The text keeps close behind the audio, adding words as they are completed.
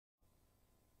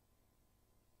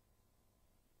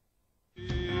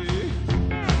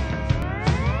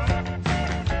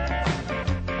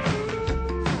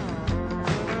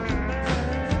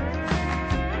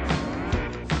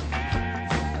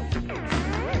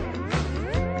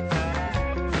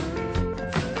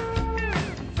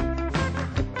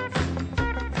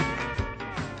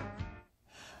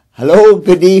Hello,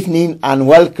 good evening and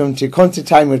welcome to Country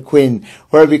Time with Quinn,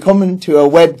 where we're coming to a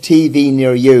web TV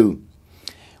near you.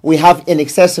 We have in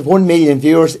excess of 1 million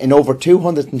viewers in over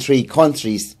 203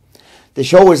 countries. The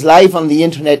show is live on the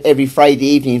internet every Friday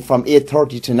evening from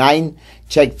 8:30 to 9.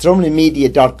 Check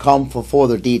drumlinmedia.com for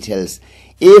further details.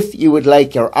 If you would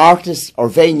like your artist or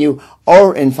venue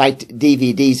or in fact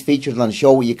DVDs featured on the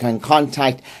show, you can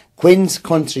contact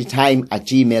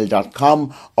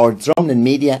quinscountrytime@gmail.com or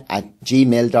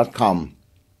drumlinmedia@gmail.com.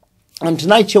 And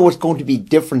tonight's show is going to be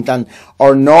different than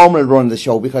our normal run of the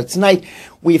show, because tonight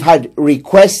we've had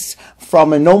requests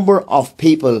from a number of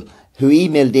people who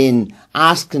emailed in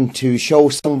asking to show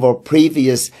some of our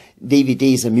previous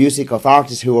DVDs and music of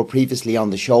artists who were previously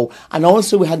on the show. And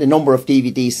also we had a number of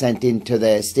DVDs sent in to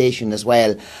the station as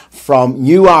well from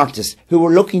new artists who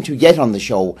were looking to get on the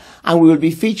show. And we will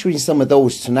be featuring some of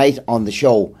those tonight on the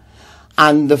show.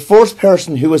 And the first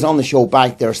person who was on the show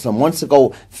back there some months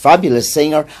ago, fabulous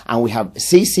singer, and we have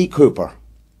C.C. Cooper.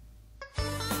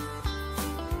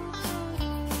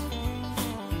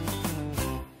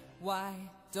 Why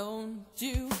don't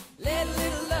you let a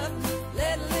little love,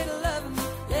 let a little love,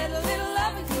 let a little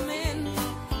loving come in?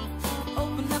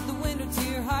 Open up the window to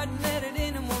your heart and let it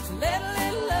in, and won't you let a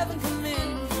little loving come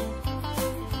in?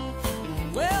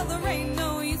 Well, there ain't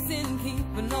no use in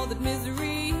keeping all that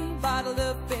misery bottled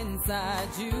up inside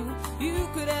you. You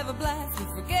could have a blast and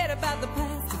forget about the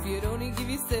past if you'd only give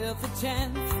yourself a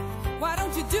chance. Why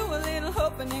don't you do a little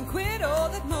hoping and quit all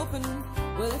that moping?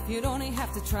 Well, if you'd only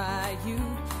have to try, you'd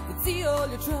see all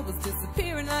your troubles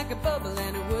disappearing like a bubble,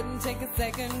 and it wouldn't take a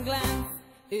second glance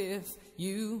if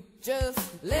you just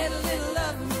let a little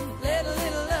loving, let a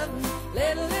little loving,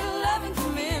 let a little loving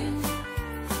come in.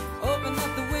 Open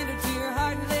up the window to your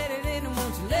heart and let it in, and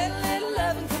won't you let a little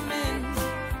loving come in?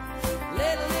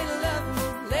 Let a little loving,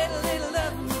 let a little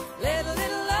loving, let a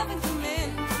little loving come in.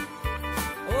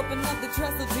 Open up the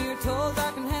trestle to your tall,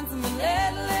 dark and handsome, and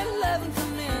let a little loving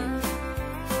come in.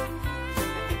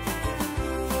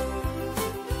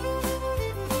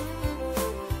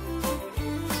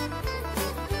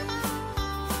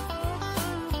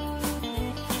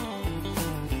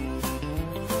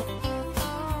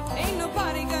 Ain't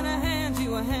nobody gonna hand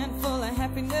you a handful of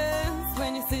happiness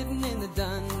when you're sitting in the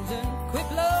dungeon. Quit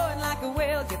blowing like a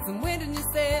whale, get some wind in your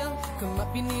sail. Come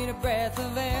up, you need a breath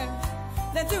of air.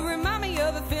 That to remind me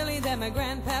of a filly that my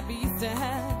grandpappy used to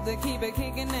have, that keep it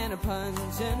kicking and a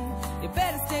punching. You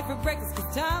better stay for breakfast,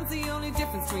 'cause time's the only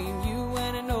difference between you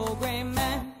and an old gray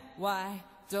man. Why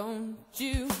don't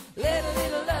you let a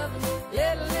little loving,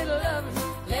 let a little loving,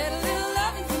 let a little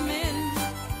loving come in?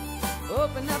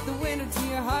 Open up the window to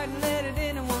your heart and let it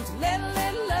in, and won't you let a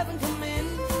little loving come in?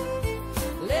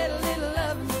 Let a little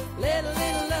loving, let a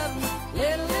little loving,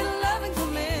 let a little loving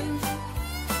come in.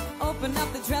 Open up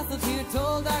the trestle to your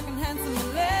tall, dark and handsome,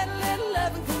 and let a little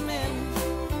loving come in.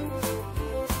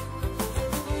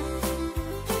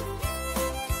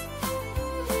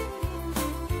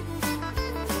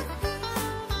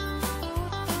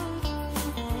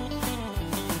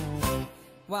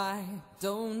 Why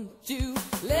don't you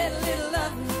let a little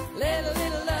loving, let a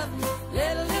little loving,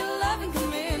 let a little loving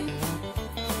come in?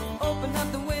 Open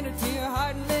up the window to your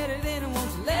heart and let it in, and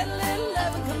won't you let a little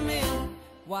loving come in?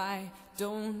 Why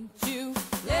don't you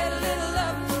let a little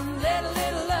loving, let a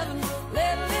little loving,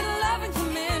 let a little loving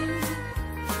come in?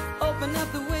 Open up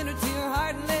the window to your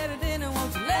heart and let it in, and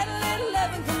won't you let a little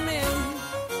loving come in?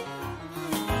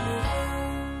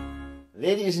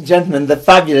 Ladies and gentlemen, the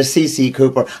fabulous C.C.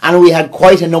 Cooper. And we had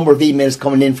quite a number of emails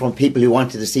coming in from people who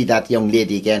wanted to see that young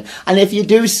lady again. And if you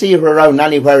do see her around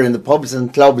anywhere in the pubs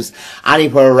and clubs,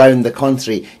 anywhere around the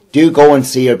country, do go and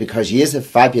see her, because she is a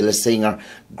fabulous singer,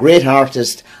 great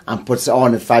artist, and puts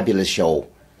on a fabulous show.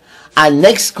 And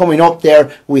next, coming up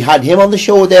there, we had him on the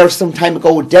show there some time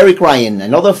ago, Derek Ryan,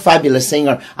 another fabulous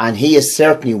singer, and he is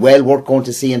certainly well worth going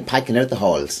to see and packing out the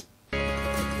halls.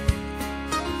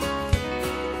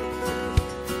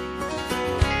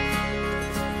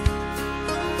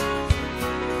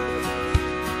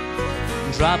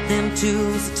 Drop them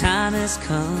tools, the time has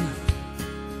come.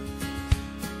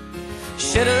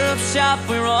 Shut up shop,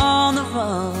 we're on the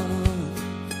run.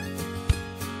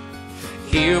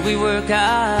 Here we work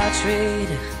our trade,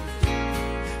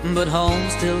 but home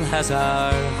still has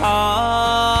our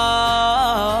hearts.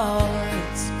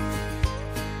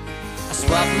 I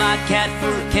swapped my cat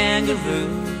for a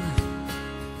kangaroo,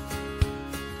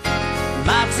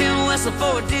 my tin whistle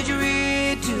for a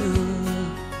didgeridoo.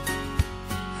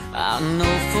 I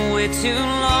know for way too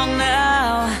long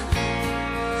now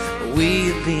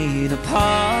we've been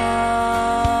apart.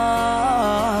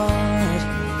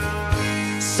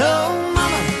 So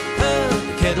mama, put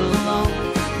the kettle on,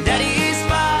 daddy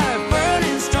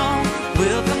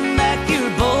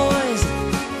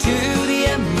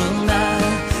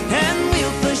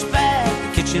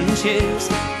chairs,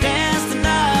 dance the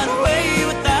night away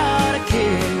without a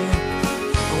care.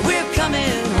 We're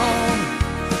coming home,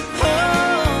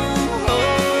 home,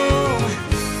 home,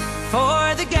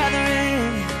 for the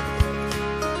gathering.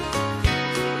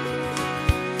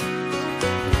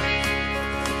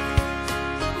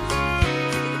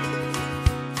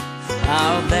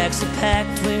 Our bags are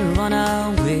packed, we're on our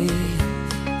way,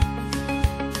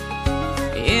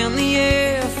 in the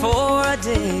air for a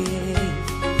day.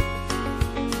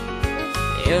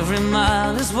 Every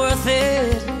mile is worth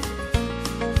it,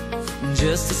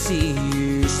 just to see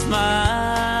you smile.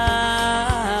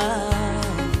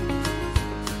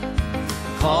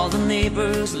 Call the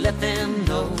neighbors, let them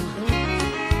know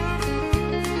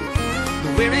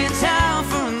we're in town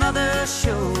for another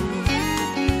show.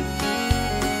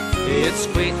 It's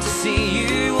great to see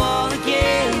you all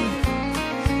again,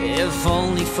 if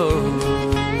only for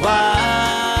a while.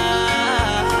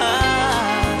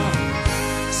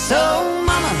 So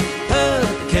mama, put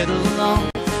the kettle on,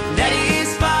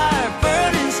 daddy's fire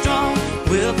burning strong.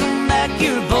 We'll come back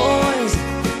your boys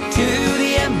to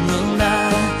the Emerald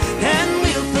Isle, and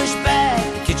we'll push back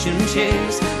the kitchen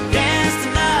chairs, dance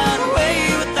the night away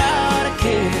without a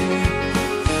care.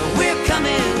 We're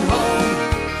coming home,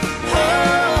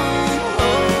 home,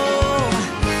 home,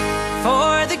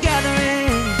 for the gathering.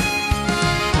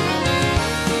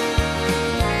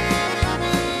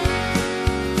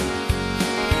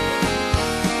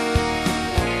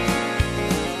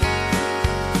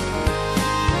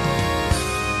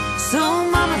 So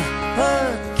mama,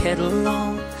 put the kettle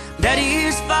on,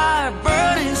 daddy's fire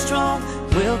burning strong.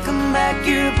 We'll come back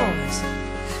your boys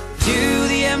to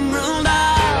the Emerald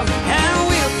Isle, and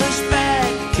we'll push back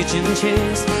the kitchen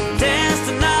chairs, dance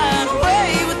the night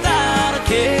away without a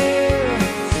care.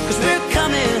 'Cause we're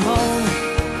coming home,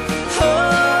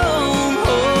 home,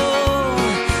 home.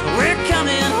 We're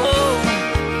coming home,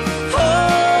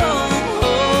 home,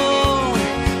 home.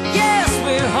 Yes,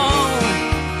 we're home,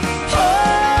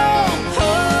 home,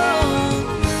 home,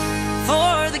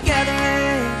 for the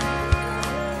gathering.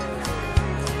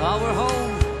 Oh, we're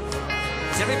home.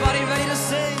 Is everybody ready to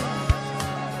sing?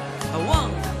 A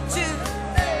 1, 2.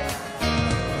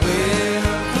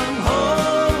 Welcome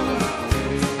home,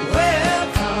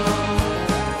 welcome.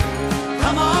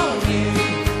 Come on in,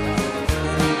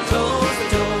 close the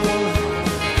door.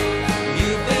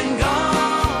 You've been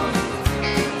gone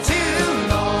too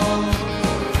long.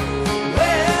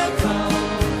 Welcome,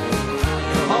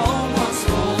 you're home once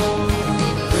more.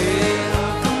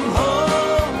 Welcome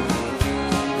home,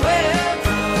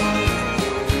 welcome.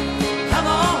 Come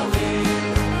on in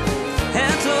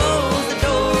and close the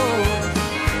door,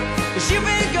 'cause you've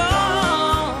been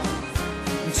gone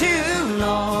too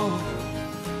long.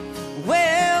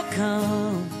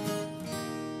 Welcome,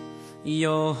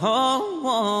 you're home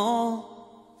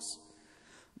once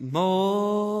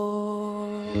more.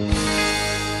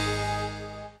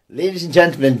 Ladies and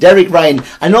gentlemen, Derek Ryan,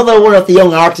 another one of the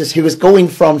young artists who is going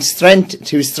from strength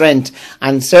to strength,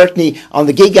 and certainly on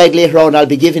the gig guide later on I'll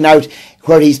be giving out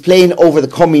where he's playing over the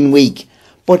coming week.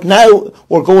 But now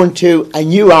we're going to a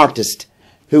new artist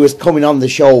who is coming on the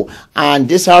show, and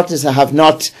this artist I have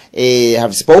not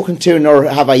have spoken to, nor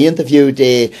have I interviewed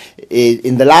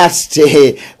in the last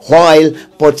while,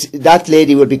 but that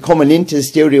lady will be coming into the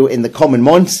studio in the coming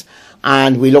months,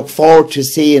 and we look forward to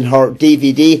seeing her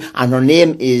DVD, and her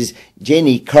name is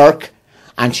Jenny Kirk,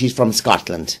 and she's from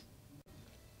Scotland.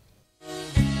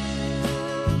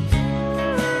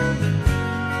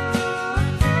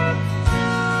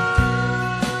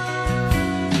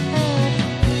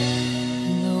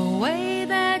 The way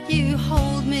that you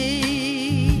hold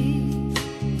me,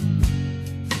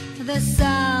 the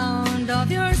sound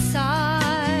of your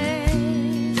sigh,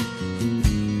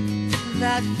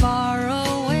 that far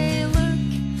away look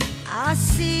I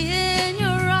see in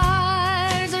your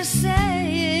eyes are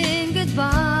saying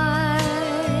goodbye.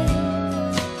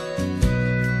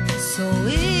 So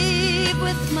leave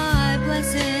with my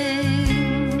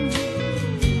blessing,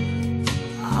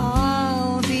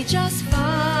 I'll be just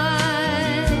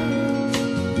fine.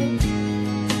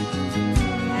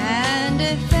 And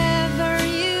if ever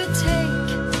you take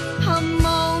a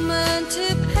moment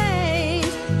to paint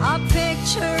a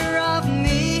picture of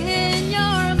me in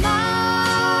your mind,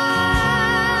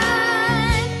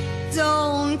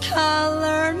 don't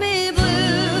color me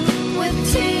blue with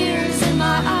tears in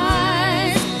my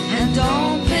eyes, and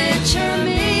don't picture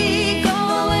me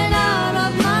going out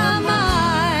of my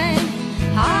mind.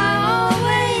 I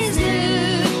always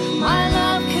knew my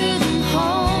love couldn't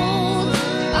hold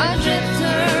a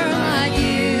drifter like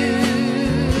you.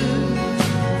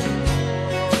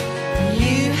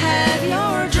 You have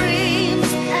your dreams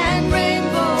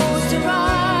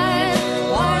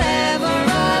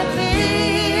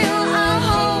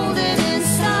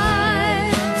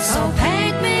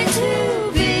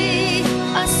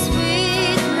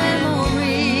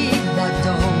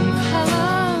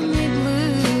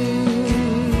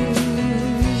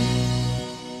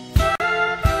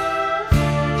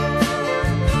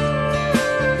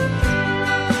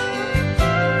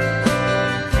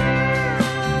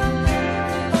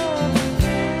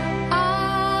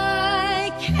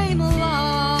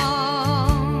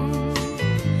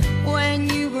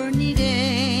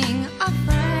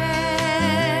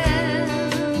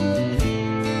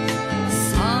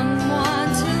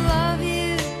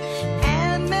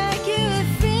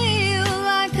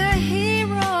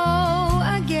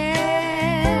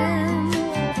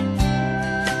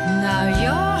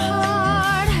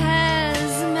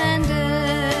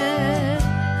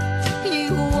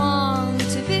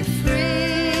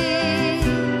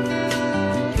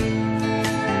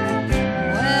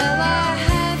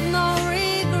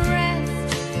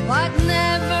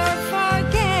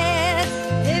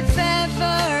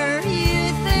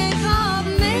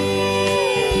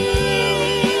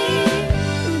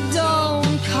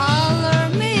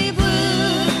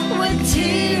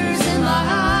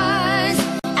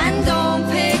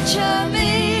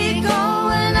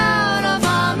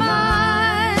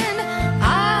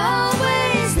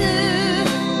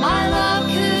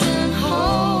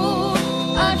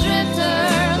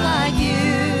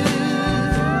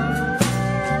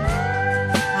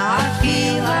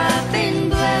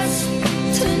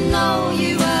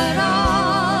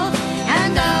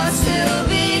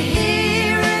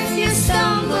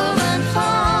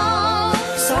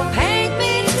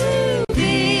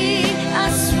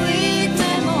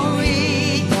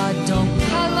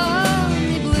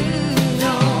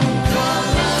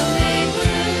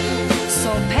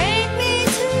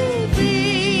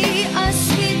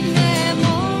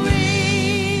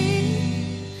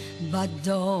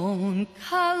and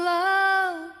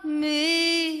color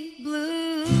me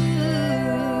blue.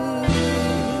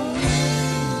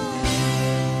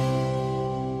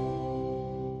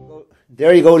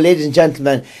 There you go, ladies and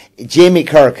gentlemen, Jamie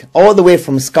Kirk, all the way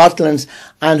from Scotland,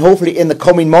 and hopefully in the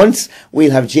coming months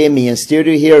we'll have Jamie in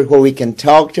studio here where we can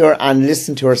talk to her and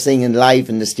listen to her singing live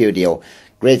in the studio.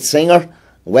 Great singer,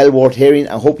 well worth hearing.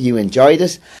 I hope you enjoyed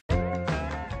it.